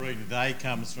Reading today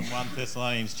comes from 1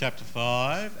 Thessalonians chapter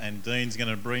 5, and Dean's going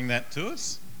to bring that to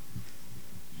us.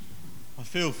 I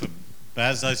feel for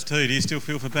Baz, those two. Do you still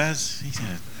feel for Baz? He's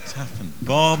had a tough one.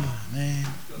 Bob, man,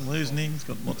 losing him. He's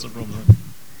got lots of problems.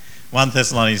 1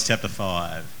 Thessalonians chapter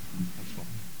 5.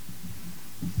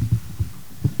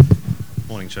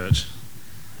 Morning, church.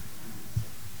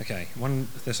 Okay, 1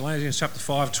 Thessalonians chapter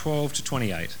 5, 12 to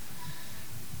 28.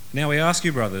 Now we ask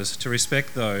you, brothers, to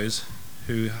respect those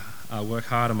who work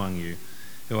hard among you,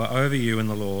 who are over you in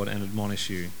the Lord and admonish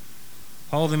you.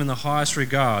 Hold them in the highest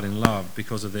regard in love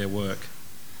because of their work.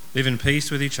 Live in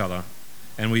peace with each other,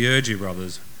 and we urge you,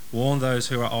 brothers, warn those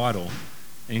who are idle,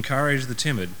 encourage the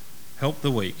timid, help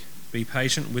the weak, be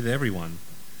patient with everyone.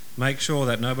 Make sure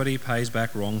that nobody pays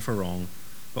back wrong for wrong,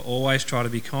 but always try to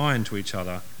be kind to each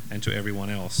other and to everyone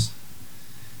else.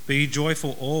 Be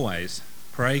joyful always,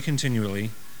 pray continually,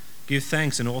 give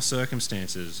thanks in all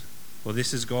circumstances, for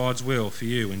this is God's will for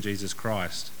you in Jesus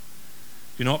Christ.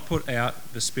 Do not put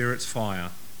out the Spirit's fire.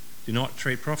 Do not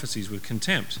treat prophecies with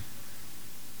contempt.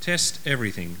 Test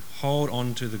everything. Hold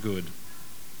on to the good.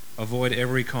 Avoid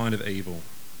every kind of evil.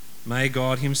 May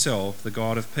God himself, the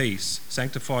God of peace,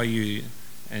 sanctify you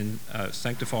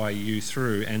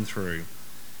through and through.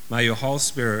 May your whole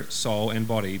spirit, soul and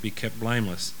body be kept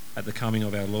blameless at the coming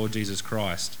of our Lord Jesus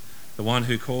Christ. The one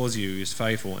who calls you is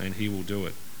faithful, and he will do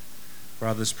it.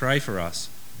 Brothers, pray for us.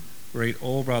 Greet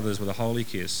all brothers with a holy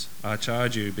kiss. I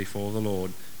charge you before the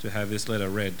Lord to have this letter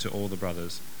read to all the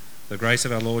brothers. The grace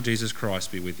of our Lord Jesus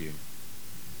Christ be with you.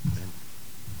 Amen.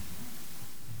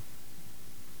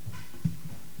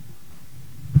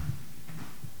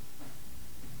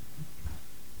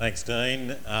 Thanks,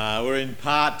 Dean. We're in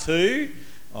part 2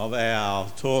 of our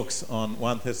talks on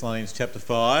 1 Thessalonians chapter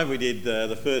 5. We did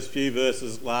the first few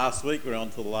verses last week. We're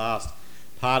on to the last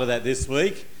part of that this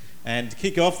week. And to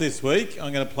kick off this week,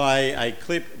 I'm going to play a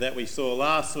clip that we saw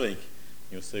last week.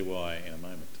 You'll see why in a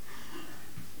moment.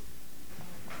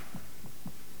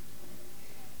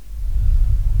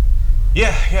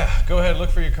 Yeah, go ahead, look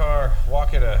for your car,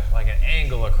 walk at an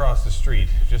angle across the street.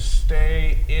 Just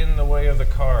stay in the way of the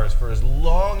cars for as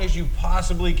long as you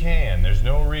possibly can. There's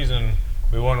no reason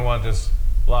we wouldn't want this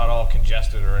lot all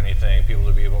congested or anything. People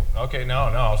to be able, okay, no,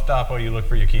 I'll stop while you look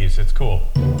for your keys. It's cool.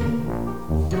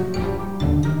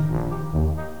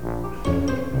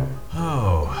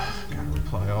 Oh, gotta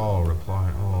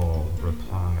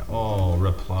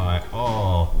reply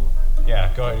all.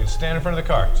 Yeah, go ahead. Stand in front of the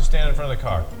car. Just stand in front of the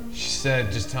car. She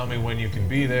said, just tell me when you can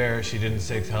be there. She didn't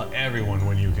say tell everyone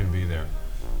when you can be there.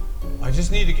 I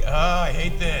just need to, I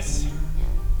hate this.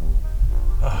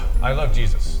 I love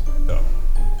Jesus, though.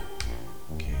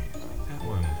 Okay, like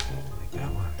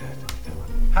that one.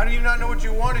 How do you not know what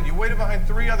you wanted? You waited behind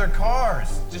 3 other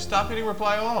cars. Just stop hitting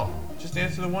reply all. Just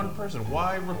answer the one person.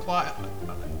 Why reply?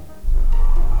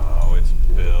 Oh, it's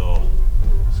Bill.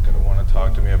 He's gonna want to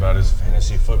talk to me about his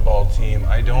fantasy football team.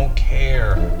 I don't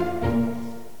care.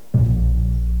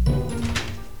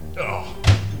 Oh.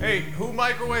 Hey, who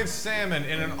microwaves salmon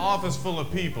in an office full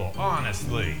of people?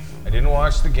 Honestly. I didn't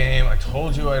watch the game. I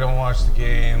told you I don't watch the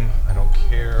game. I don't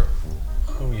care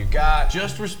who you got.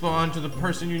 Just respond to the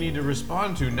person you need to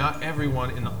respond to, not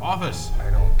everyone in the office. I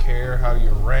don't care how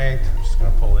you're ranked. I'm just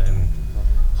gonna pull in.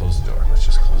 Close the door. Let's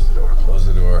just close the door. Close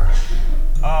the door.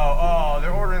 Oh,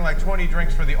 they're ordering like 20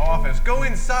 drinks for the office. Go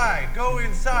inside.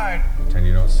 Pretend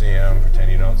you don't see him.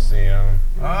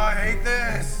 Oh, I hate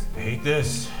this.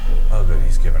 Oh, good,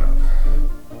 he's given up.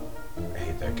 I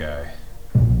hate that guy.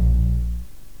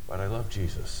 But I love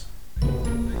Jesus.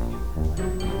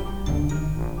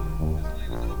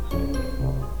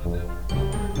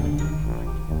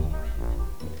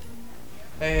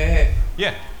 Hey.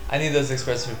 Yeah, I need those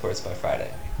express reports by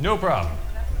Friday. no problem.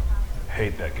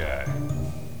 Hate that guy.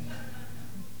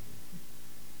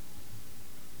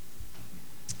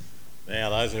 Now,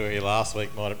 those who were here last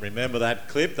week might remember that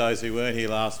clip. Those who weren't here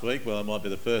last week, well, it might be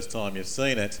the first time you've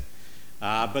seen it.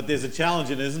 But there's a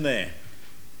challenge in it, isn't there?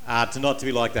 To not to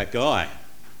be like that guy.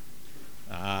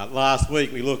 Last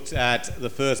week we looked at the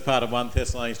first part of 1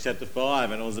 Thessalonians chapter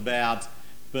 5, and it was about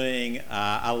being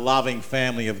a loving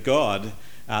family of God,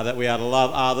 that we are to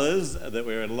love others, that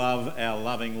we are to love our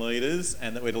loving leaders,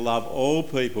 and that we're to love all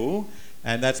people,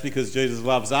 and that's because Jesus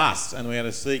loves us, and we are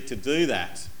to seek to do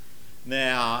that.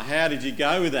 Now, how did you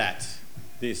go with that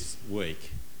this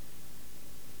week?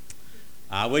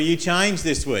 Were you changed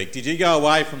this week? Did you go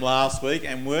away from last week,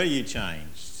 and were you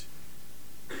changed?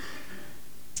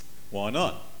 Why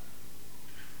not?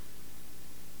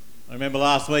 I remember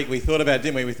last week we thought about,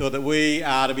 didn't we? We thought that we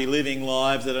are to be living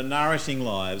lives that are nourishing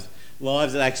lives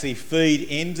lives that actually feed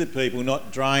into people,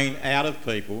 not drain out of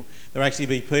people. There actually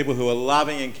be people who are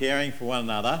loving and caring for one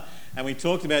another. And we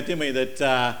talked about, didn't we,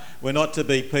 that we're not to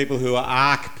be people who are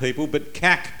ark people, but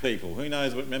cack people. Who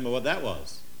knows? Remember what that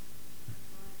was?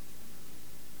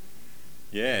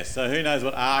 Yeah, so who knows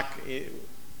what ark is?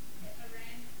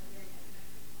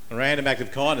 A random act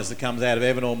of kindness that comes out of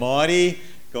Evan Almighty.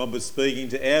 God was speaking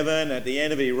to Evan. At the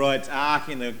end of it, he writes ark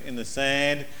in the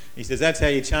sand. He says, that's how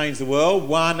you change the world,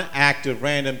 one act of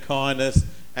random kindness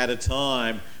at a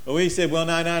time. But we said, well,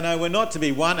 no, we're not to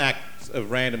be one act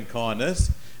of random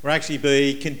kindness. We're actually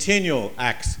be continual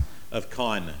acts of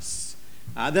kindness.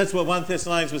 That's what 1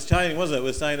 Thessalonians was saying, wasn't it? It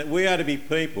was saying that we are to be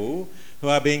people who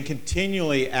are being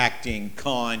continually acting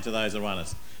kind to those around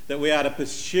us. That we are to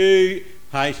pursue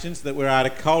patience, that we are to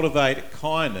cultivate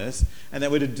kindness, and that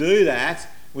we're to do that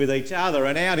with each other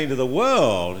and out into the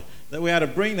world. That we are to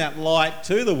bring that light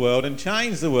to the world and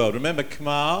change the world. Remember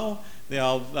Kamal, the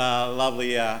old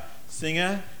lovely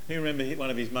singer? Who remember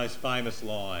one of his most famous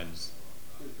lines?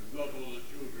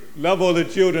 Love all the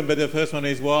children, but the first one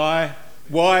is why?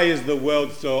 Why is the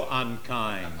world so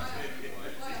unkind?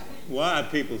 Why are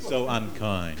people so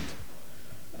unkind?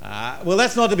 Well,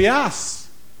 that's not to be us.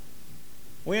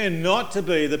 We are not to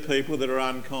be the people that are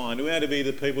unkind. We are to be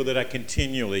the people that are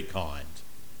continually kind,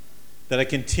 that are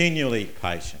continually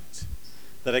patient,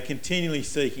 that are continually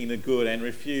seeking the good and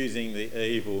refusing the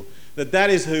evil.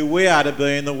 That is who we are to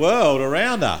be in the world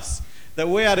around us. That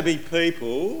we are to be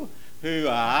people who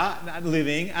are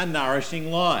living a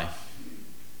nourishing life.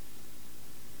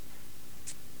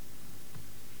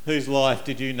 Whose life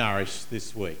did you nourish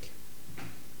this week?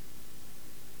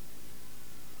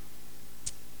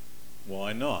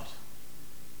 Why not?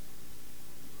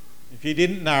 If you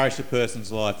didn't nourish a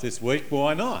person's life this week,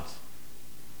 why not?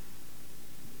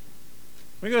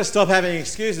 We've got to stop having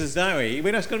excuses, don't we?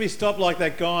 We're just going to be stopped like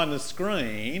that guy on the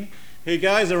screen who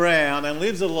goes around and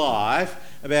lives a life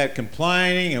about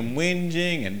complaining and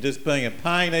whinging and just being a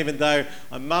pain, even though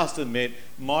I must admit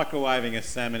microwaving a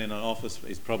salmon in an office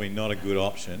is probably not a good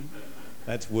option.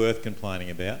 That's worth complaining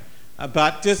about.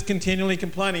 But just continually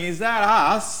complaining, is that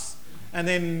us? And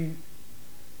then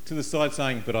to the side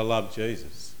saying, but I love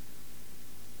Jesus.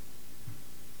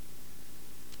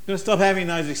 We've got to stop having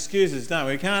those excuses, don't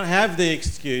we? We can't have the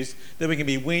excuse that we can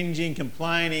be whinging,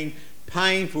 complaining,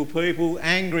 painful people,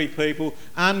 angry people,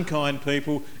 unkind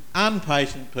people,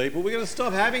 impatient people. We've got to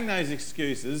stop having those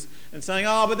excuses and saying,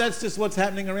 oh, but that's just what's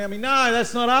happening around me. No,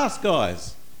 that's not us,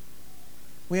 guys.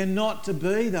 We're not to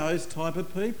be those type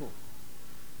of people.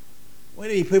 We're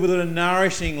to be people that are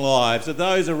nourishing lives, of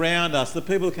those around us, the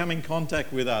people who come in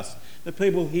contact with us, the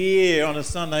people here on a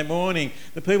Sunday morning,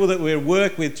 the people that we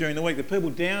work with during the week, the people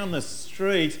down the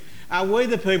street. Are we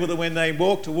the people that when they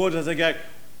walk towards us, they go,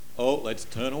 oh, let's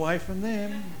turn away from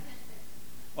them?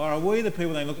 Or are we the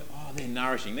people they look at, oh, they're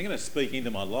nourishing, they're going to speak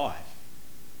into my life.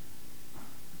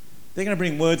 They're going to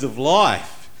bring words of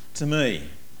life to me.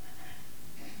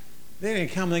 They're going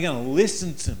to come, they're going to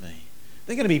listen to me.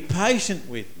 They're going to be patient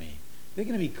with me. They're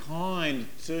going to be kind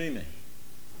to me.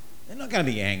 They're not going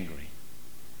to be angry.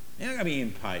 They're not going to be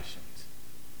impatient.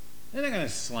 They're not going to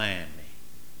slam me.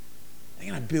 They're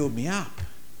going to build me up.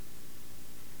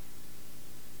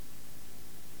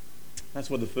 That's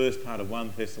what the first part of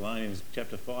 1 Thessalonians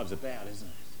chapter 5 is about, isn't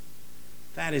it?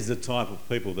 That is the type of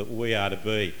people that we are to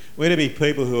be. We're to be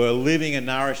people who are living a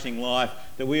nourishing life,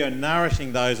 that we are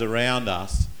nourishing those around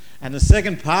us. And the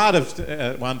second part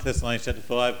of 1 Thessalonians chapter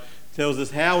 5 tells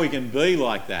us how we can be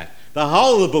like that. The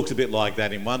whole of the book's a bit like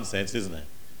that in one sense, isn't it?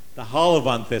 The whole of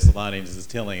 1 Thessalonians is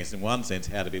telling us in one sense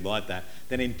how to be like that.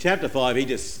 Then in chapter 5 he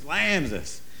just slams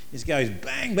us. He just goes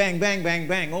bang, bang, bang, bang,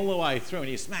 bang all the way through, and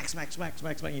you smack, smack, smack,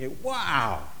 smack, smack, and you go,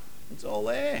 wow, it's all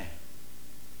there.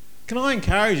 Can I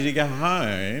encourage you to go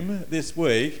home this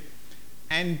week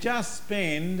and just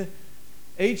spend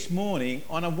each morning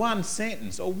on a one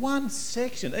sentence or one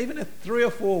section, even a 3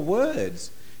 or 4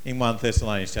 words in 1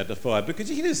 Thessalonians chapter 5, because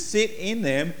you can just sit in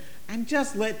them and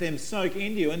just let them soak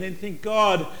into you and then think,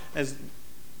 God, as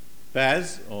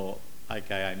Baz, or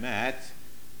aka Matt,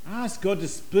 ask God to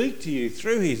speak to you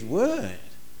through his word,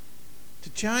 to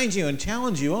change you and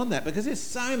challenge you on that, because there's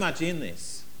so much in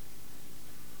this.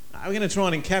 We're going to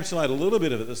try and encapsulate a little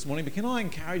bit of it this morning, but can I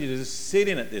encourage you to just sit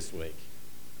in it this week,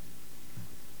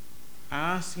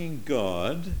 asking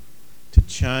God to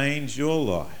change your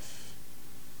life,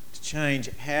 to change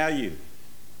how you,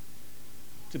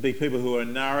 to be people who are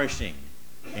nourishing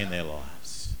in their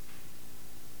lives.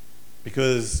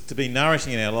 Because to be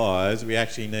nourishing in our lives, we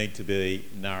actually need to be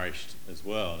nourished as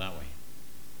well, don't we?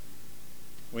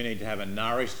 We need to have a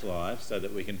nourished life so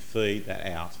that we can feed that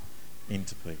out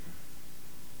into people.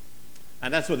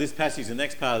 And that's what this passage, the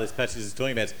next part of this passage is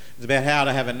talking about. It's about how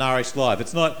to have a nourished life.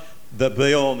 It's not the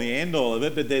be-all and the end-all of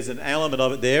it, but there's an element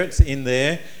of it there. It's in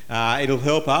there. It'll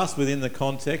help us within the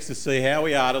context to see how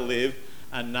we are to live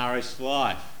a nourished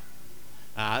life.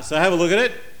 So have a look at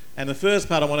it. And the first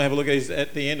part I want to have a look at is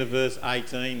at the end of verse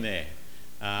 18 there.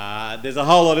 There's a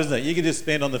whole lot, isn't it? You can just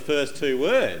spend on the first two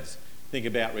words. Think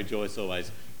about rejoice always.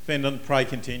 Spend on pray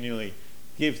continually.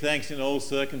 Give thanks in all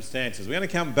circumstances. We're going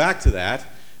to come back to that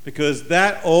because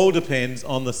that all depends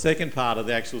on the second part of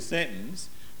the actual sentence.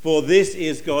 For this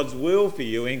is God's will for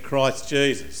you in Christ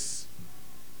Jesus.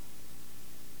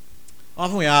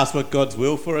 Often we ask what God's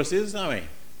will for us is, don't we?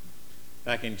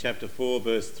 Back in chapter 4,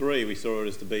 verse 3, we saw it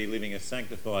as to be living a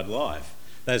sanctified life.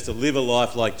 That is to live a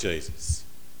life like Jesus.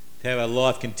 To have our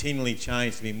life continually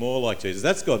changed to be more like Jesus.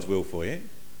 That's God's will for you.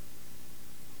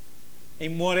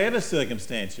 In whatever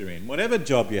circumstance you're in, whatever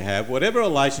job you have, whatever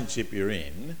relationship you're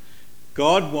in,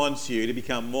 God wants you to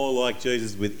become more like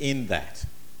Jesus within that.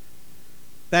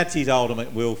 That's his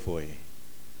ultimate will for you.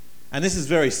 And this is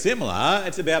very similar.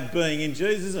 It's about being in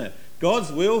Jesus, isn't it?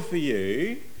 God's will for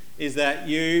you is that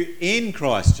you in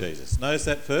Christ Jesus. Notice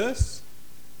that first.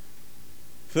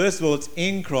 First of all, it's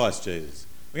in Christ Jesus.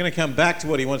 We're going to come back to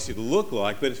what he wants you to look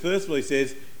like, but first of all, he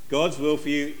says God's will for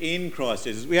you in Christ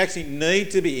Jesus. We actually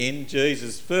need to be in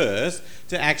Jesus first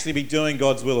to actually be doing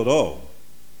God's will at all.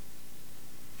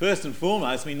 First and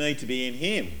foremost, we need to be in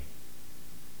him.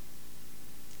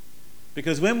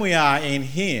 Because when we are in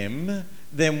him,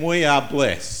 then we are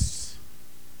blessed.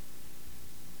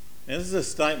 Now, this is a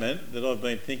statement that I've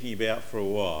been thinking about for a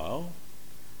while,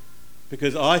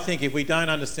 because I think if we don't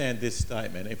understand this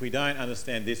statement, if we don't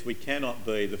understand this, we cannot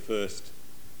be the first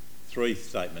three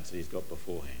statements that he's got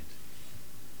beforehand.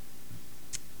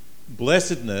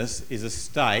 Blessedness is a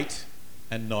state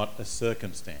and not a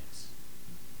circumstance.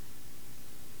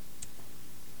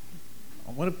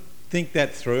 I want to think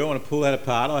that through. I want to pull that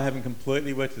apart. I haven't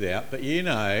completely worked it out. But you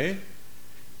know,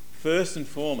 first and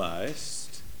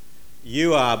foremost,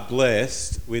 you are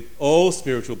blessed with all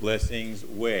spiritual blessings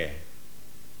where?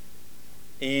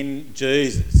 In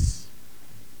Jesus.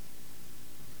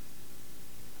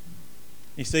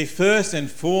 You see, first and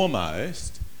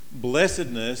foremost,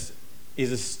 blessedness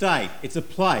is a state. It's a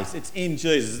place. It's in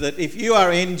Jesus. That if you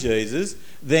are in Jesus,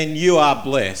 then you are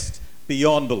blessed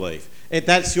beyond belief.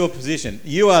 That's your position.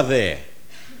 You are there.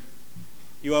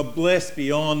 You are blessed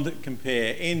beyond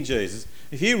compare in Jesus.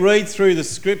 If you read through the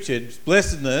scriptures,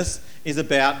 blessedness is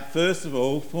about, first of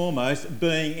all, foremost,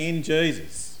 being in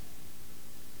Jesus.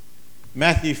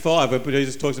 Matthew 5, where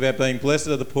Jesus talks about being blessed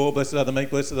are the poor, blessed are the meek,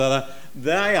 blessed are the...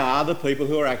 They are the people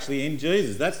who are actually in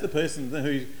Jesus. That's the person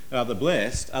who are the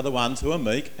blessed, are the ones who are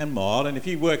meek and mild. And if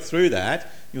you work through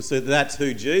that, you'll see that's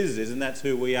who Jesus is and that's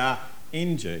who we are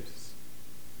in Jesus.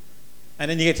 And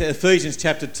then you get to Ephesians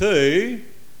chapter 2,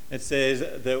 it says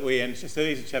that in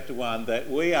Ephesians chapter 1,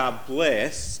 that we are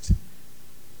blessed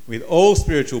with all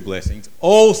spiritual blessings,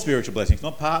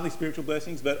 not partly spiritual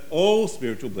blessings, but all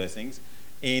spiritual blessings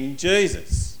in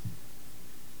Jesus.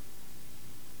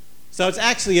 So it's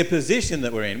actually a position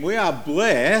that we're in. We are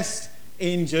blessed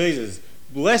in Jesus.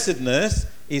 Blessedness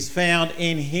is found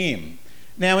in him.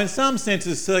 Now, in some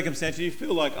senses, circumstances, you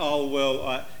feel like, oh,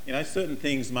 well, certain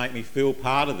things make me feel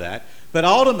part of that. But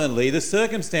ultimately, the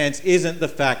circumstance isn't the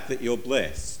fact that you're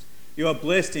blessed. You are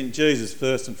blessed in Jesus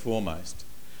first and foremost.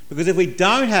 Because if we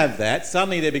don't have that,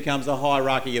 suddenly there becomes a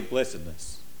hierarchy of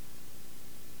blessedness.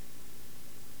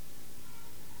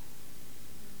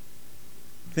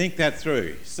 Think that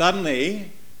through.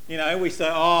 Suddenly, we say,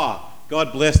 oh,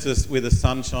 God blessed us with a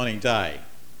sun-shining day.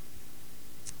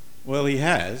 Well, he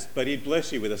has, but he'd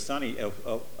bless you with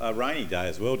a rainy day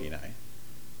as well, do you know?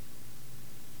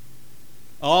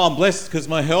 Oh, I'm blessed because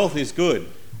my health is good.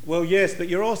 Well, yes, but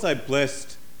you're also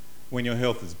blessed when your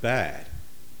health is bad.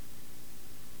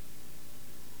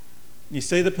 You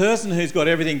see, the person who's got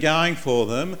everything going for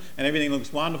them and everything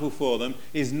looks wonderful for them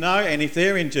and if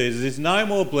they're in Jesus, is no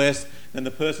more blessed than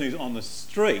the person who's on the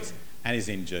street and is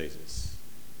in Jesus.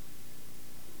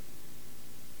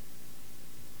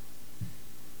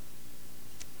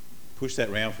 Push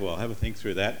that round for a while. Have a think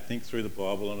through that. Think through the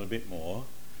Bible a bit more.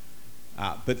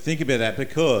 But think about that,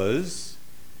 because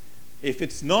if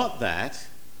it's not that,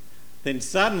 then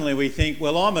suddenly we think,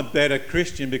 well, I'm a better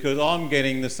Christian because I'm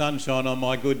getting the sunshine on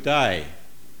my good day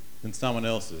than someone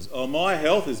else's. Or my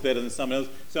health is better than someone else,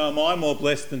 so am I more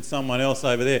blessed than someone else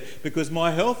over there because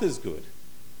my health is good.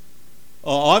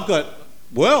 Or I've got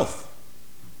wealth.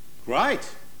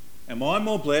 Great. Am I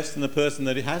more blessed than the person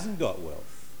that hasn't got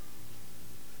wealth?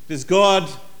 Does God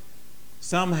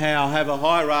somehow have a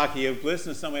hierarchy of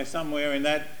blessedness somewhere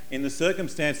in the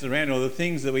circumstances around or the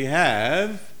things that we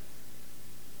have?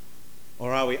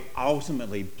 Or are we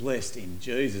ultimately blessed in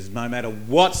Jesus no matter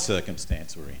what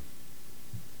circumstance we're in?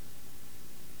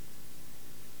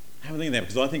 Have a think of that,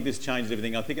 because I think this changes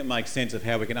everything. I think it makes sense of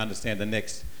how we can understand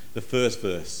the first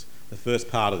verse, the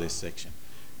first part of this section.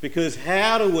 Because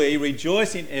how do we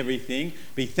rejoice in everything,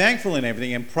 be thankful in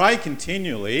everything, and pray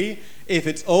continually if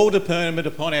it's all dependent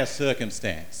upon our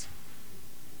circumstance?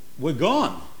 We're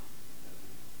gone.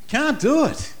 Can't do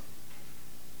it.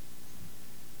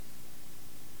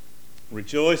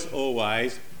 Rejoice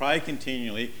always, pray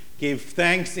continually, give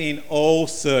thanks in all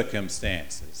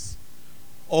circumstances.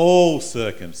 All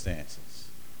circumstances.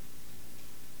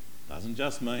 Doesn't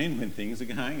just mean when things are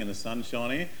going and the sun's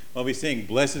shining. Well, we sing,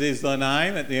 blessed is thy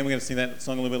name. At the end, we're going to sing that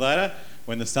song a little bit later.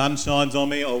 When the sun shines on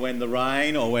me, or when the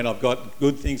rain, or when I've got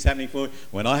good things happening for me.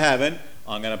 When I haven't,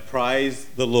 I'm going to praise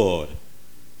the Lord.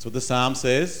 That's what the psalm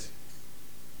says.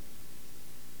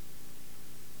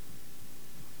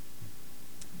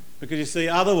 Because you see,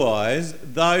 otherwise,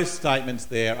 those statements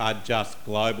there are just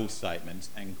global statements,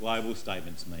 and global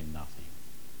statements mean nothing.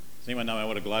 Does anyone know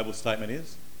what a global statement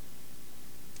is?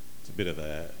 It's a bit of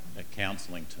a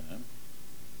counselling term.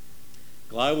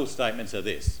 Global statements are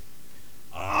this.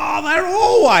 Oh, they're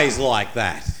always like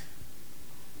that.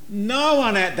 No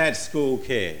one at that school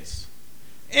cares.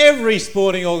 Every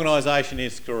sporting organisation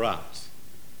is corrupt.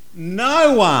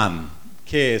 No one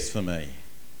cares for me.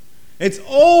 It's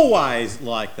always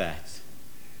like that.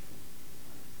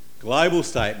 Global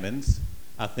statements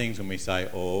are things when we say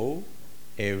all,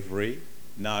 every,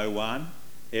 no one,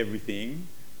 everything,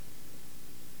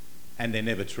 and they're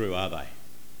never true, are they?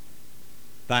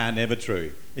 They are never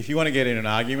true. If you want to get in an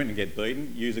argument and get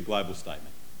beaten, use a global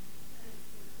statement.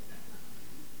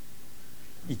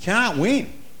 You can't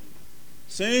win.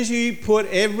 As soon as you put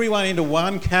everyone into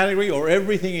one category or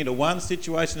everything into one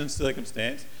situation and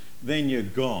circumstance, then you're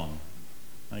gone.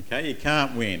 Okay, you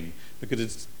can't win because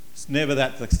it's never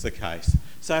that's the case.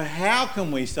 So how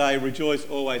can we say rejoice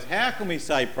always? How can we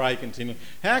say pray continually?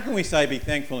 How can we say be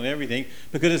thankful in everything?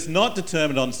 Because it's not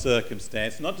determined on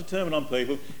circumstance, not determined on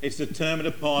people, it's determined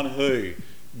upon who?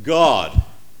 God.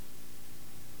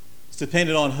 It's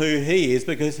dependent on who He is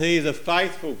because He is a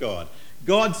faithful God.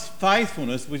 God's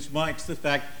faithfulness, which makes the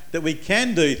fact that we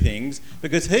can do things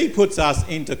because He puts us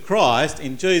into Christ,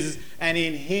 in Jesus, and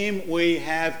in Him we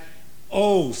have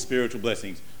all spiritual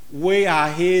blessings. We are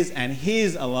His and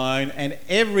His alone, and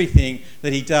everything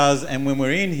that He does, and when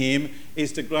we're in Him,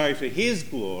 is to grow for His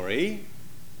glory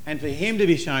and for Him to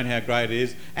be shown how great it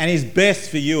is and is best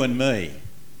for you and me.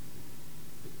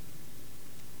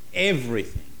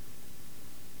 Everything.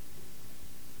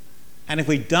 And if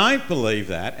we don't believe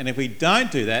that, and if we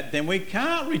don't do that, then we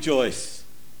can't rejoice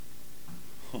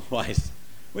always.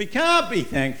 We can't be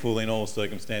thankful in all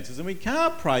circumstances, and we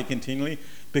can't pray continually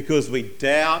because we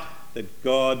doubt that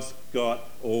God's got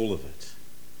all of it.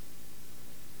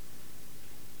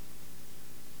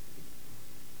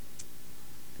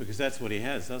 Because that's what He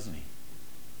has, doesn't He?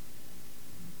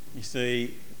 You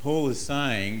see, Paul is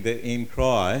saying that in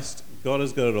Christ, God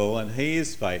has got it all, and He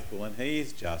is faithful, and He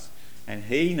is just, and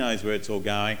He knows where it's all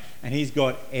going, and He's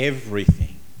got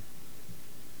everything.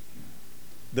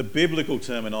 The biblical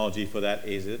terminology for that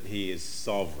is that He is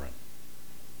sovereign.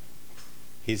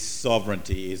 His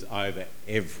sovereignty is over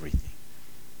everything.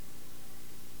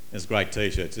 There's great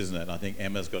t-shirts, isn't it? I think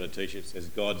Emma's got a t-shirt that says,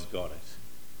 God's got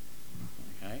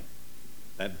it. Okay?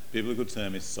 That biblical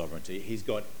term is sovereignty. He's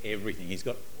got everything. He's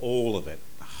got all of it.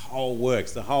 The whole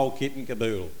works, the whole kit and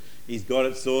caboodle. He's got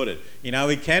it sorted. You know,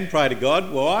 we can pray to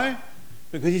God. Why?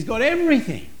 Because He's got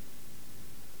everything.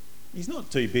 He's not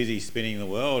too busy spinning the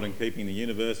world and keeping the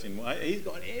universe in way. He's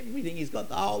got everything. He's got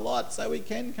the whole lot, so we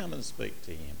can come and speak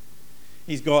to Him.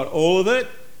 He's got all of it,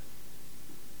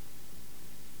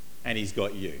 and He's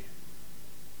got you.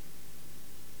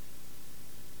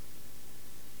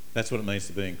 That's what it means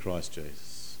to be in Christ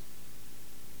Jesus.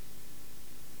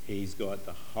 He's got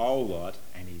the whole lot,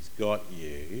 and He's got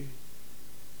you,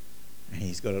 and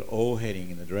He's got it all heading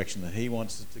in the direction that He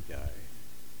wants it to go.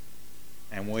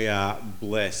 And we are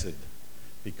blessed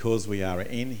because we are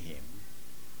in Him.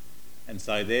 And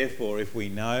so therefore, if we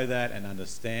know that and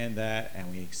understand that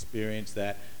and we experience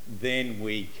that, then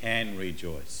we can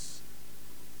rejoice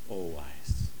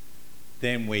always.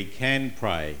 Then we can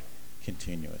pray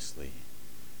continuously.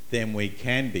 Then we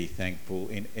can be thankful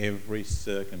in every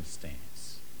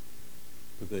circumstance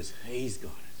because He's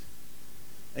got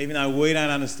it. Even though we don't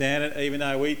understand it, even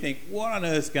though we think, what on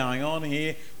earth's going on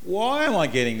here? Why am I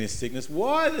getting this sickness?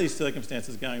 Why are these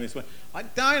circumstances going this way? I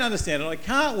don't understand it. I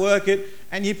can't work it.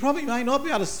 And you probably may not be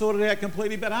able to sort it out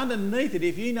completely, but underneath it,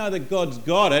 if you know that God's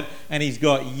got it and He's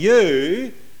got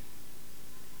you,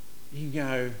 you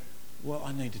go, well,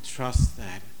 I need to trust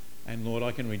that. And Lord,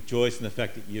 I can rejoice in the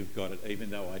fact that You've got it, even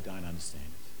though I don't understand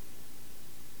it.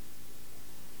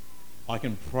 I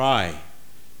can pray,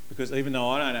 because even though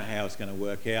I don't know how it's going to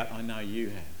work out, I know You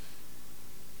have.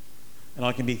 And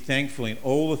I can be thankful in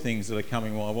all the things that are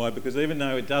coming my way, because even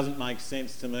though it doesn't make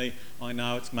sense to me, I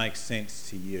know it makes sense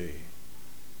to You.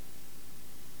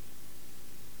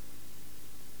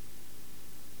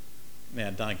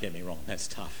 Now, don't get me wrong, that's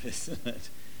tough, isn't it?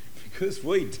 Because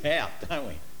we doubt, don't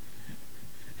we?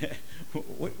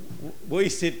 We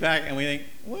sit back and we think,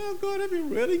 well, God, have You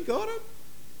really got it?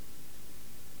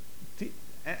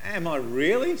 Am I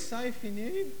really safe in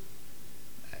You?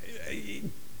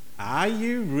 Are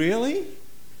You really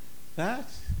that?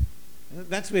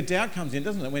 That's where doubt comes in,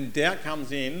 doesn't it? When doubt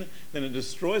comes in, then it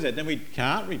destroys that. Then we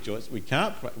can't rejoice, we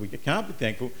can't be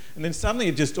thankful, and then suddenly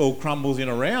it just all crumbles in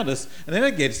around us, and then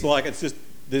it gets like it's just,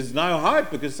 there's no hope,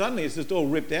 because suddenly it's just all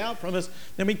ripped out from us,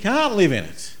 then we can't live in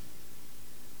it.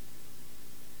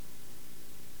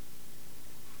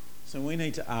 So we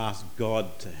need to ask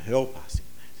God to help us in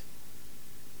that.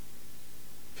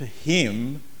 For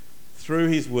Him, through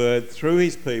His Word, through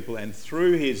His people, and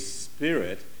through His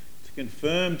Spirit, to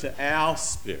confirm to our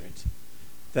spirit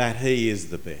that He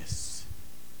is the best.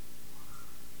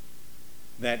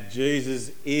 That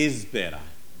Jesus is better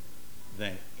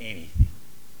than anything.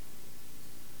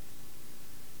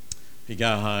 If you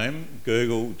go home,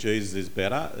 Google Jesus is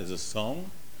better. There's a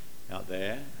song out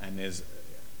there, and it's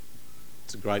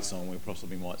a great song. We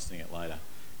possibly might sing it later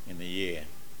in the year.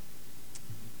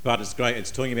 But it's great. It's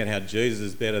talking about how Jesus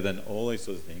is better than all these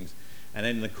sorts of things. And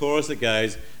then in the chorus it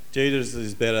goes, Jesus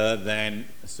is better than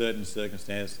a certain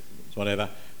circumstance, whatever.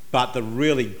 But the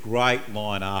really great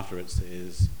line after it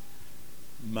says,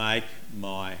 make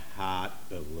my heart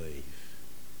believe.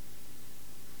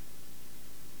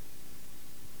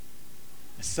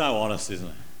 It's so honest, isn't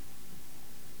it?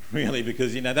 Really,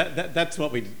 because that's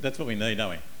what we need,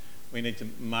 don't we? We need to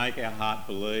make our heart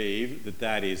believe that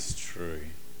that is true.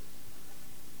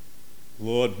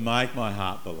 Lord, make my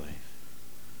heart believe.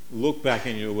 Look back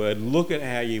in Your Word. Look at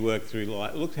how You worked through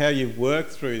life. Look how You've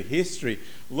worked through history.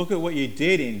 Look at what You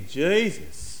did in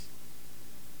Jesus.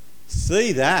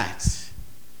 See that.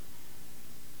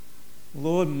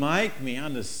 Lord, make me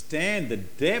understand the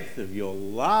depth of Your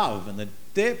love and the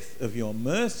depth of Your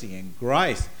mercy and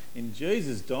grace in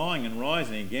Jesus dying and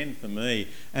rising again for me,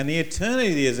 and the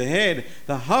eternity that is ahead,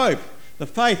 the hope, the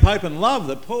faith, hope and love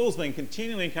that Paul's been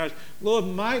continually encouraged. Lord,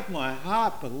 make my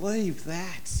heart believe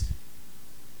that.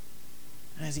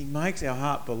 And as He makes our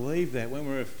heart believe that, when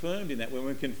we're affirmed in that, when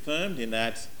we're confirmed in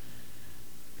that,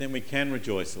 then we can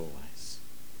rejoice always.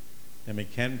 Then we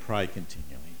can pray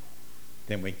continually.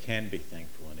 Then we can be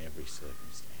thankful in every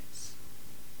circumstance.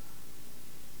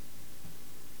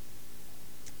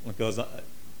 Look, guys,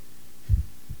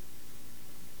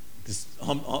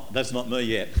 that's not me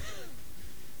yet.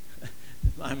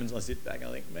 There's moments I sit back and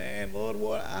I think, man, Lord,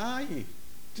 what are You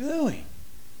doing?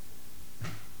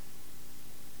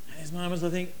 And there's moments I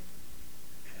think,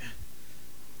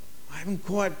 I haven't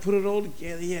quite put it all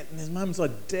together yet. And there's moments I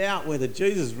doubt whether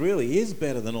Jesus really is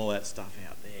better than all that stuff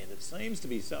out there that seems to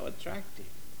be so attractive.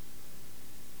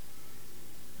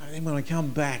 And then when I come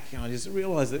back, I just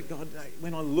realise that God,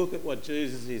 when I look at what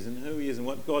Jesus is and who He is and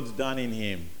what God's done in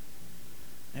Him,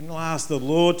 and I'll ask the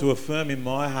Lord to affirm in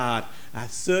my heart, a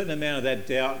certain amount of that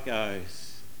doubt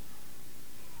goes.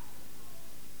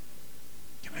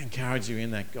 Can I encourage you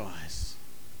in that, guys?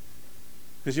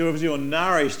 Because you're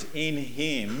nourished in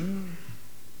Him,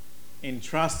 in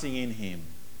trusting in Him,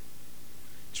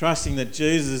 trusting that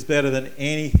Jesus is better than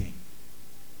anything.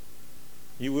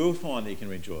 You will find that you can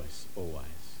rejoice always.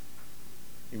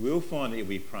 You will find that you'll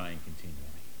be praying continually.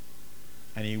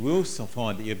 And you will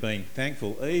find that you're being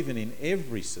thankful even in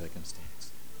every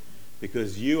circumstance,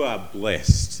 because you are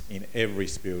blessed in every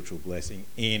spiritual blessing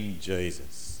in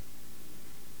Jesus.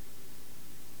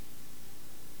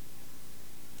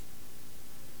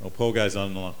 Well, Paul goes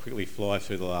on, and I'll quickly fly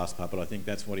through the last part, but I think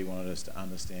that's what he wanted us to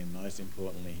understand most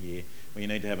importantly here. We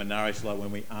need to have a nourished life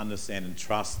when we understand and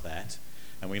trust that,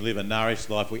 and we live a nourished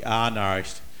life. We are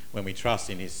nourished when we trust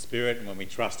in His Spirit and when we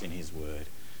trust in His Word.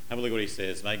 Have a look at what he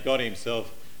says. May God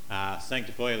Himself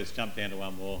sanctify you. Let's jump down to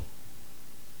one more.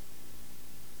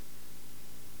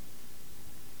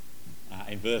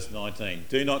 In verse 19,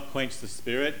 do not quench the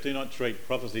Spirit, do not treat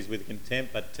prophecies with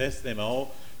contempt, but test them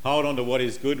all. hold on to what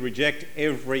is good, reject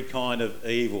every kind of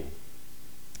evil.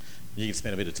 You could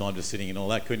spend a bit of time just sitting in all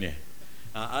that, couldn't you?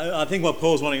 I think what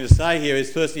Paul's wanting to say here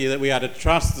is firstly that we are to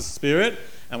trust the Spirit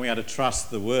and we are to trust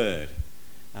the Word.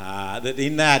 That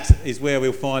in that is where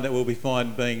we'll find that we'll be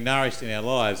being nourished in our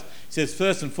lives. He says,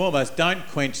 first and foremost, don't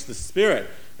quench the Spirit.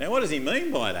 Now, what does he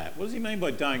mean by that? What does he mean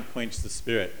by don't quench the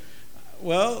Spirit?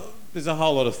 Well, there's a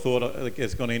whole lot of thought that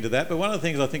has gone into that, but one of the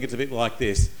things I think it's a bit like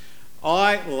this.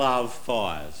 I love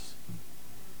fires.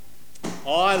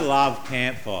 I love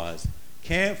campfires.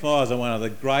 Campfires are one of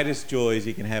the greatest joys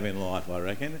you can have in life, I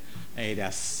reckon. And you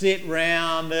just sit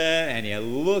round it and you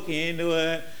look into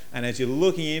it, and as you're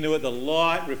looking into it, the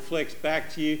light reflects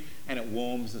back to you and it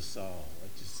warms the soul.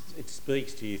 It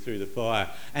speaks to you through the fire.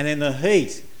 And then the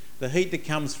heat that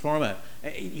comes from it,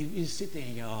 you sit there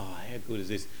and you go, oh, how good is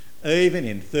this? Even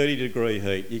in 30-degree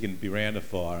heat, you can be round a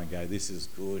fire and go, this is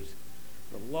good.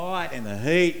 The light and the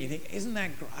heat, you think, isn't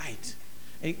that great?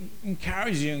 It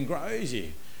encourages you and grows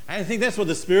you. And I think that's what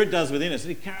the Spirit does within us.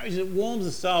 It encourages, it warms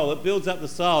the soul, it builds up the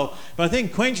soul. But I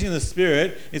think quenching the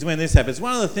Spirit is when this happens.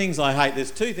 One of the things I hate,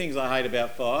 there's two things I hate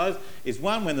about fires, is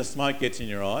one, when the smoke gets in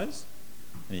your eyes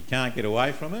and you can't get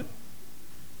away from it.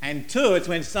 And two, it's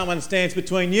when someone stands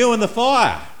between you and the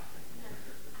fire.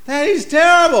 That is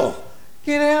terrible.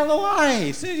 Get out of the way.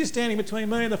 As soon as you're standing between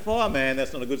me and the fire, man,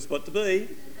 that's not a good spot to be.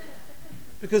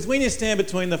 Because when you stand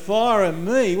between the fire and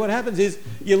me, what happens is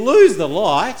you lose the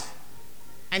light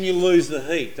and you lose the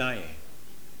heat, don't you?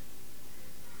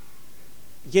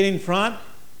 You get in front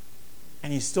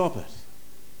and you stop it.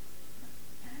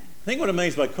 I think what it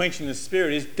means by quenching the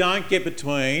Spirit is don't get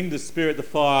between the Spirit, the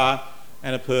fire,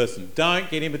 and a person. Don't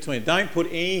get in between. Don't put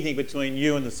anything between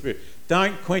you and the Spirit.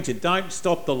 Don't quench it. Don't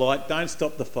stop the light. Don't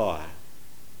stop the fire.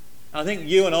 I think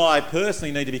you and I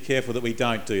personally need to be careful that we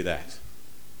don't do that.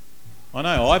 I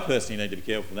know I personally need to be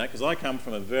careful from that because I come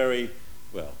from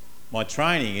my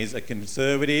training is a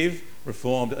conservative,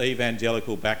 reformed,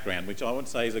 evangelical background, which I would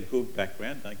say is a good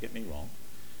background, don't get me wrong.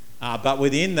 But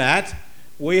within that,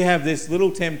 we have this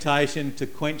little temptation to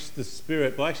quench the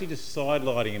Spirit by actually just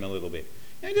sidelighting him a little bit.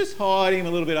 Just hide him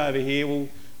a little bit over here, we'll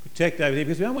protect over here,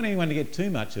 because we don't want anyone to get too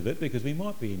much of it because we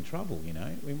might be in trouble,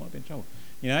 we might be in trouble.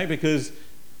 Because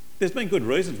there's been good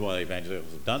reasons why the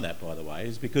evangelicals have done that, by the way,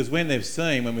 is because when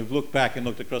we've looked back and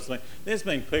looked across the way, there's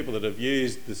been people that have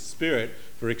used the Spirit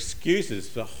for excuses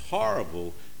for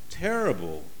horrible,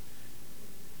 terrible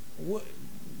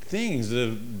things that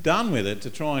have done with it to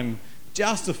try and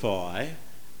justify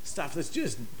stuff that's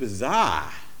just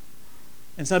bizarre.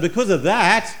 And so because of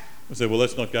that, we say, well,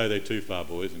 let's not go there too far,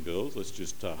 boys and girls. Let's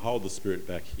just hold the Spirit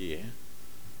back here.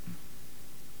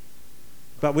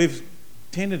 But we've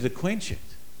tended to quench it.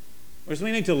 Whereas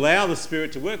we need to allow the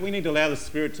Spirit to work. We need to allow the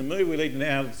Spirit to move. We need to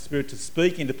allow the Spirit to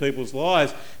speak into people's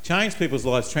lives, change people's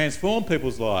lives, transform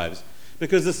people's lives.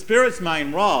 Because the Spirit's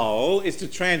main role is to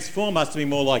transform us to be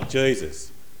more like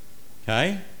Jesus.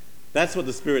 Okay? That's what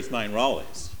the Spirit's main role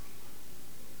is.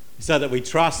 So that we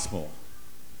trust more.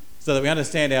 So that we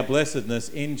understand our blessedness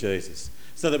in Jesus.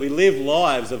 So that we live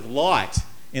lives of light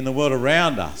in the world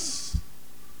around us.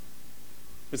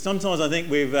 But sometimes I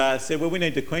think we've said, well, we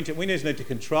need to quench it. We just need to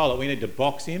control it. We need to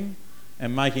box him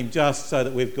and make him just so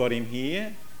that we've got him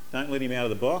here. Don't let him out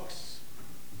of the box.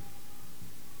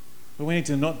 But we need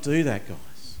to not do that,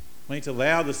 guys. We need to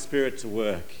allow the Spirit to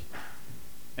work.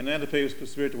 And allow the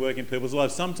Spirit to work in people's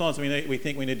lives. Sometimes we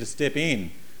think we need to step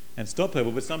in and stop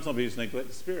people, but sometimes we just need to let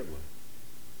the Spirit work.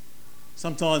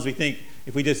 Sometimes we think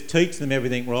if we just teach them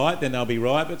everything right, then they'll be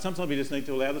right, but sometimes we just need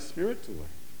to allow the Spirit to work.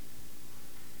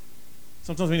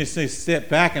 Sometimes we just need to step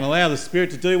back and allow the Spirit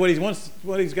to do what he wants,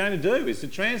 what he's going to do, is to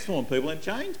transform people and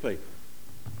change people.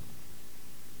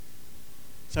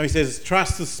 So he says,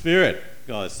 trust the Spirit,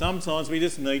 guys. Sometimes we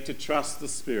just need to trust the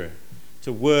Spirit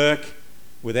to work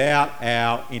without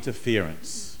our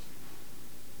interference.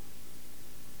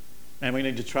 And we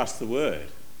need to trust the Word.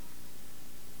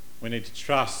 We need to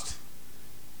trust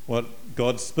what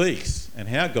God speaks and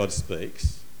how God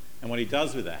speaks and what he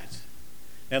does with that.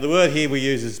 Now, the word here we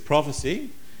use is prophecy.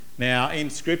 Now, in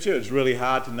Scripture, it's really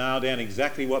hard to nail down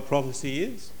exactly what prophecy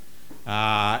is.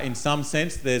 In some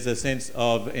sense, there's a sense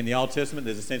of, in the Old Testament,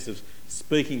 there's a sense of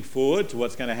speaking forward to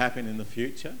what's going to happen in the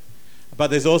future. But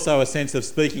there's also a sense of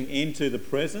speaking into the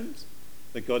present,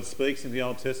 that God speaks in the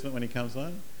Old Testament when he comes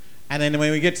home. And then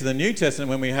when we get to the New Testament,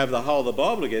 when we have the whole of the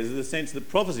Bible together, there's a sense that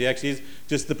prophecy actually is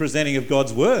just the presenting of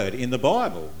God's word in the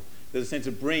Bible. There's a sense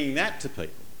of bringing that to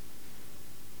people.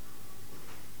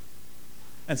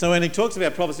 And so when he talks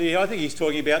about prophecy, I think he's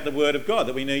talking about the word of God,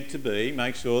 that we need to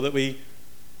make sure that we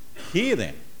hear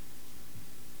them.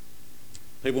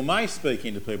 People may speak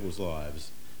into people's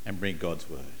lives. and bring God's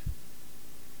word.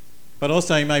 But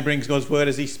also he may bring God's word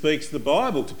as he speaks the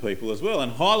Bible to people as well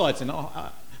and highlights and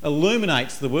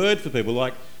illuminates the word for people,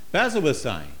 like Basil was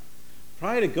saying.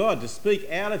 Pray to God to speak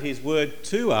out of his word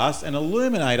to us and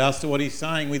illuminate us to what he's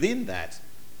saying within that.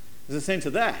 There's a sense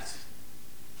of that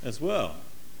as well.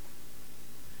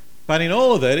 But in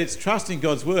all of it, it's trusting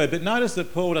God's word. But notice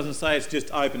that Paul doesn't say it's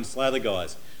just open slather,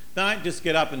 guys. Don't just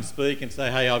get up and speak and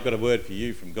say, hey, I've got a word for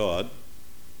you from God,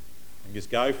 and just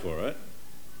go for it.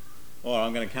 Or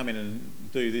I'm going to come in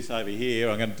and do this over here,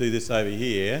 or I'm going to do this over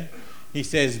here. He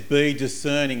says, be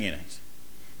discerning in it.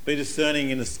 Be discerning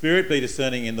in the Spirit, be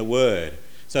discerning in the Word.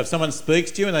 So if someone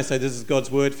speaks to you and they say, this is God's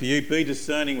word for you, be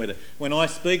discerning with it. When I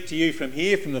speak to you from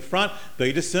here, from the front,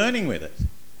 be discerning with it.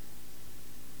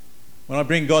 When I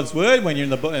bring God's word, when you're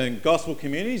in gospel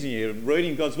communities and you're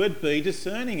reading God's word, be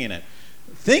discerning in it.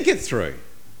 Think it through.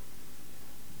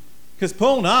 Because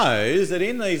Paul knows that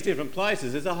in these different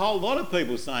places, there's a whole lot of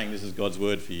people saying this is God's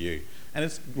word for you. And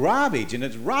it's garbage and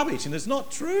it's rubbish and it's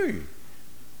not true.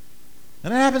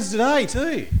 And it happens today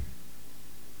too.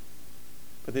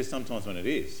 But there's sometimes when it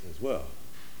is as well.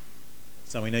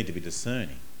 So we need to be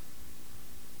discerning.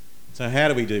 So how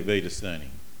do we be discerning?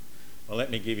 Well,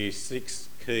 let me give you 6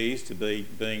 keys to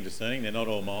being discerning. They're not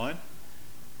all mine.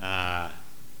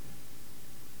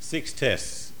 6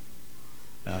 tests.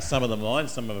 Some of them mine,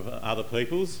 some of other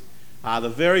people's. The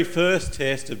very first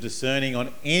test of discerning on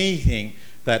anything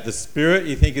that the Spirit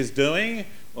you think is doing,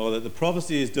 or that the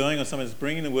prophecy is doing, or someone's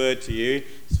bringing the word to you,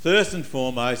 is first and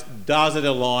foremost, does it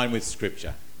align with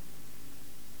Scripture?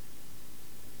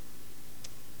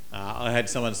 I had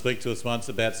someone speak to us once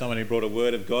about someone who brought a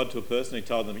word of God to a person who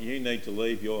told them, you need to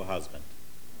leave your husband.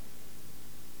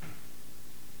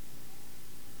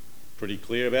 Pretty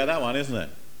clear about that one, isn't it?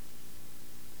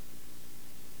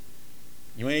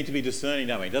 You need to be discerning,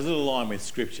 don't we? Does it align with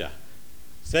Scripture?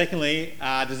 Secondly,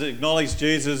 does it acknowledge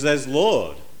Jesus as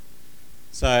Lord?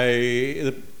 So,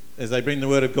 as they bring the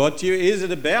word of God to you, is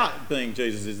it about being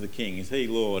Jesus is the King? Is he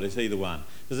Lord? Is he the one?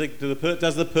 Does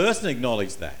the person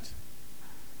acknowledge that?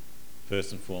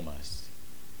 First and foremost.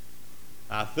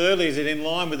 Thirdly, is it in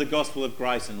line with the gospel of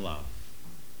grace and love?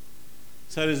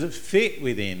 So does it fit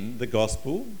within the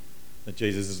gospel that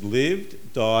Jesus has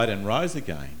lived, died and rose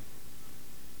again?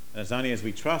 And it's only as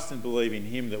we trust and believe in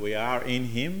him that we are in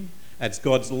him. It's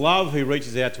God's love who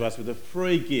reaches out to us with a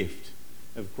free gift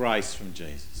of grace from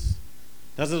Jesus.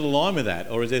 Does it align with that?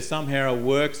 Or is there somehow a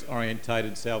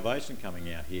works-orientated salvation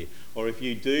coming out here? Or if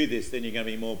you do this, then you're going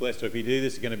to be more blessed. Or if you do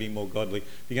this, you're going to be more godly.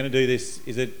 If you're going to do this,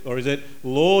 is it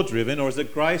law-driven or is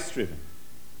it grace-driven?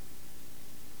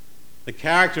 The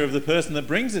character of the person that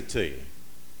brings it to you.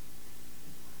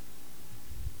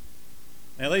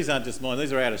 Now, these aren't just mine.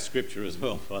 These are out of Scripture as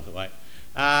well, by the way.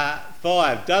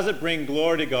 5, does it bring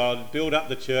glory to God, build up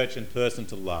the church and person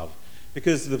to love?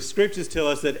 Because the Scriptures tell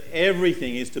us that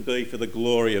everything is to be for the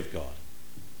glory of God.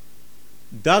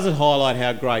 Does it highlight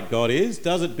how great God is?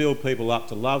 Does it build people up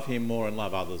to love him more and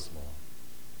love others more?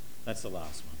 That's the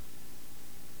last one.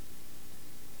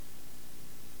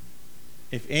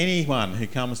 If anyone who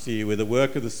comes to you with a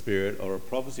work of the Spirit or a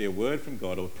prophecy, a word from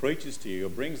God, or preaches to you or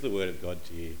brings the word of God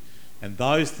to you, and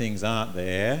those things aren't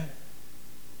there,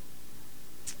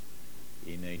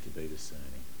 you need to be discerning.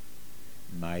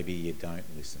 Maybe you don't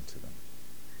listen to them.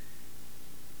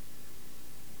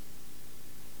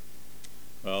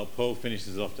 Well, Paul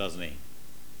finishes off, doesn't he?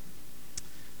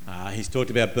 He's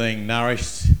talked about being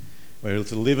nourished. We're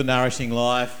to live a nourishing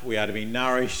life. We are to be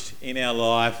nourished in our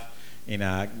life, in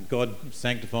our God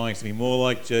sanctifying us to be more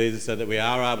like Jesus, so that we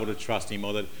are able to trust him,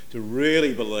 or to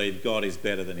really believe God is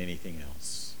better than anything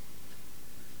else.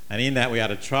 And in that we are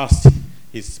to trust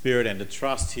his Spirit and to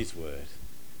trust his word.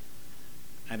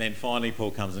 And then finally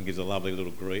Paul comes and gives a lovely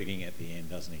little greeting at the end,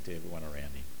 doesn't he, to everyone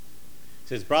around him. He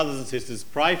says, brothers and sisters,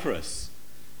 pray for us.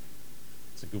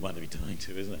 It's a good one to be doing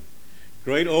too, isn't it?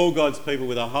 Greet all God's people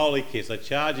with a holy kiss. I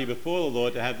charge you before the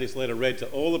Lord to have this letter read to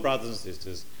all the brothers and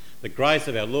sisters. The grace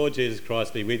of our Lord Jesus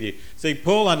Christ be with you. See,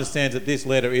 Paul understands that this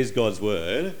letter is God's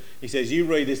word. He says, you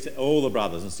read this to all the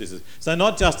brothers and sisters. So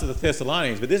not just to the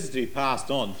Thessalonians, but this is to be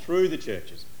passed on through the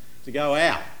churches, to go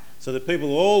out, so that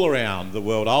people all around the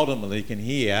world ultimately can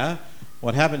hear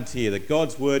what happened here, that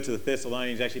God's word to the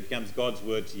Thessalonians actually becomes God's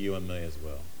word to you and me as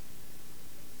well.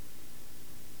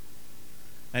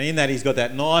 And in that he's got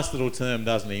that nice little term,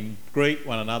 doesn't he? Greet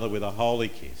one another with a holy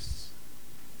kiss.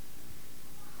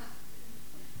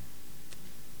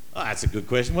 Oh, that's a good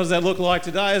question. What does that look like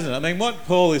today, isn't it? I mean, what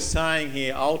Paul is saying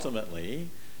here ultimately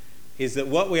is that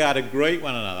what we are to greet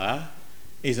one another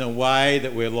is in a way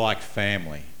that we're like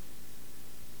family,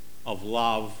 of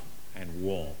love and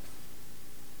warmth.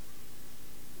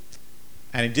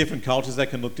 And in different cultures, that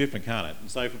can look different, can't it?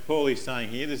 And so for Paul, he's saying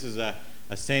here, this is a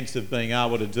sense of being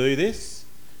able to do this.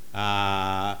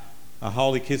 A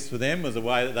holy kiss for them was a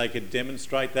way that they could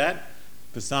demonstrate that.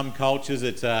 For some cultures,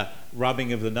 it's a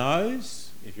rubbing of the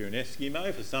nose. If you're an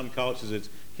Eskimo, for some cultures, it's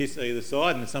kiss either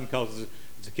side, and in some cultures,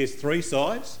 it's a kiss three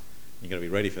sides. You've got to be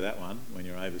ready for that one when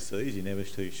you're overseas. You're never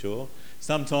too sure.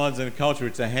 Sometimes in a culture,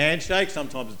 it's a handshake.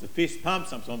 Sometimes it's a fist pump.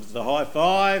 Sometimes it's a high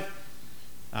five.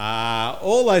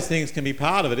 All those things can be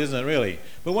part of it, isn't it, really?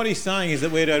 But what he's saying is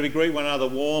that we're to greet one another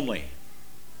warmly.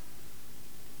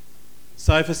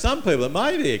 So for some people, it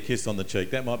may be a kiss on the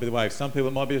cheek. That might be the way. For some people,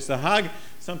 it might be just a hug.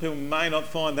 Some people may not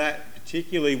find that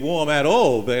particularly warm at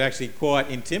all, but actually quite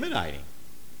intimidating.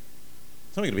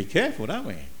 So we've got to be careful, don't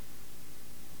we?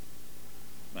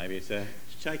 Maybe it's a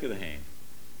shake of the hand.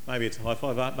 Maybe it's a high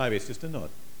five. Maybe it's just a nod.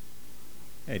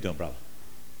 How you doing, brother?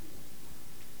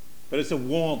 But it's a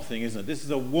warmth thing, isn't it? This is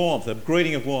a warmth, a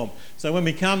greeting of warmth. So when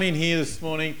we come in here this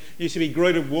morning, you should be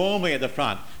greeted warmly at the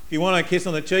front. If you want a kiss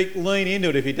on the cheek, lean into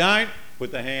it. If you don't,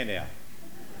 put the hand out.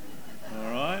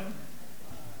 All right?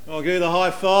 Or do the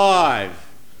high five,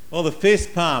 or the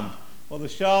fist pump, or the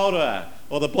shoulder,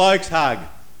 or the bloke's hug.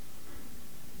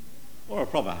 Or a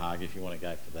proper hug if you want to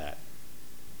go for that.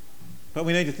 But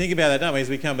we need to think about that, don't we, as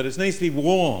we come? But it needs to be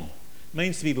warm. It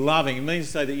means to be loving. It means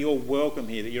to say that you're welcome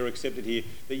here, that you're accepted here,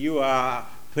 that you are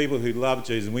people who love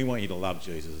Jesus, and we want you to love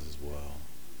Jesus as well.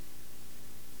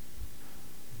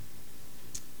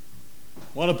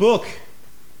 What a book.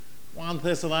 1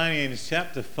 Thessalonians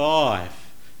chapter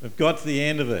 5. We've got to the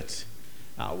end of it.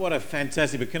 What a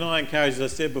fantastic book. Can I encourage, as I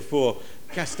said before,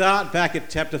 start back at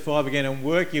chapter 5 again and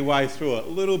work your way through it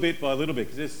little bit by little bit,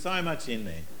 because there's so much in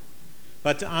there.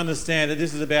 But to understand that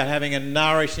this is about having a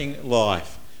nourishing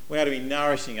life. We are to be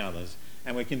nourishing others.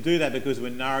 And we can do that because we're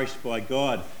nourished by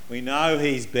God. We know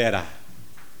He's better.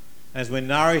 As we're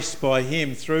nourished by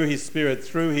Him through His Spirit,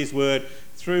 through His Word,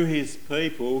 through His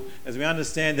people, as we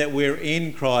understand that we're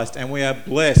in Christ and we are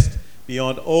blessed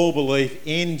beyond all belief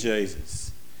in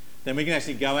Jesus, then we can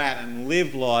actually go out and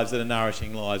live lives that are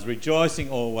nourishing lives, rejoicing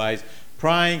always,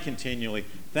 praying continually,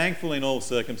 thankful in all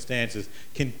circumstances,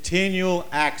 continual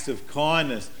acts of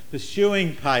kindness,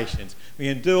 pursuing patience. We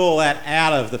can do all that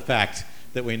out of the fact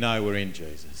that we know we're in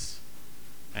Jesus.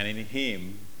 And in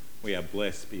Him, we are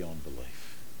blessed beyond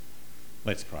belief.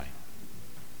 Let's pray.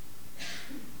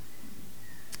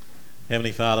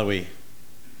 Heavenly Father, we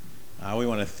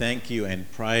want to thank you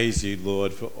and praise you,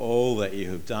 Lord, for all that you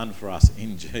have done for us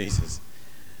in Jesus.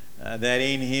 That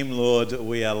in Him, Lord,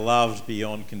 we are loved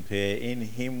beyond compare. In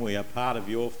Him we are part of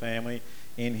your family.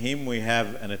 In Him we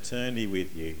have an eternity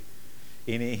with you.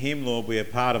 In Him, Lord, we are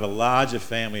part of a larger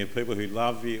family of people who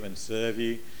love you and serve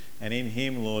you. And in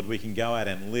Him, Lord, we can go out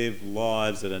and live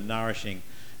lives that are nourishing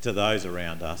to those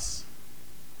around us.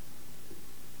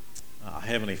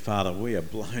 Heavenly Father, we are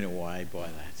blown away by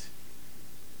that.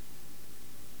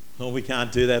 Lord, we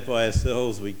can't do that by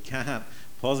ourselves. We can't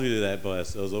possibly do that by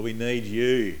ourselves. Lord, we need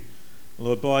you.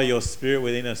 Lord, by your Spirit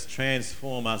within us,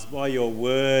 transform us. By your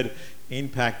word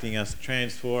impacting us,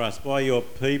 transform us. By your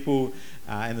people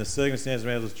and the circumstances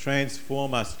around us,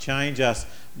 transform us, change us,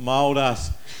 mould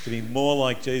us to be more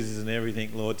like Jesus in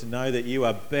everything, Lord, to know that you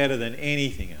are better than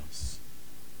anything else.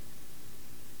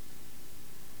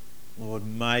 Lord,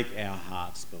 make our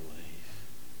hearts believe.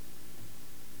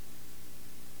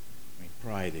 We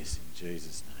pray this in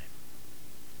Jesus'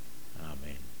 name.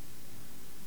 Amen.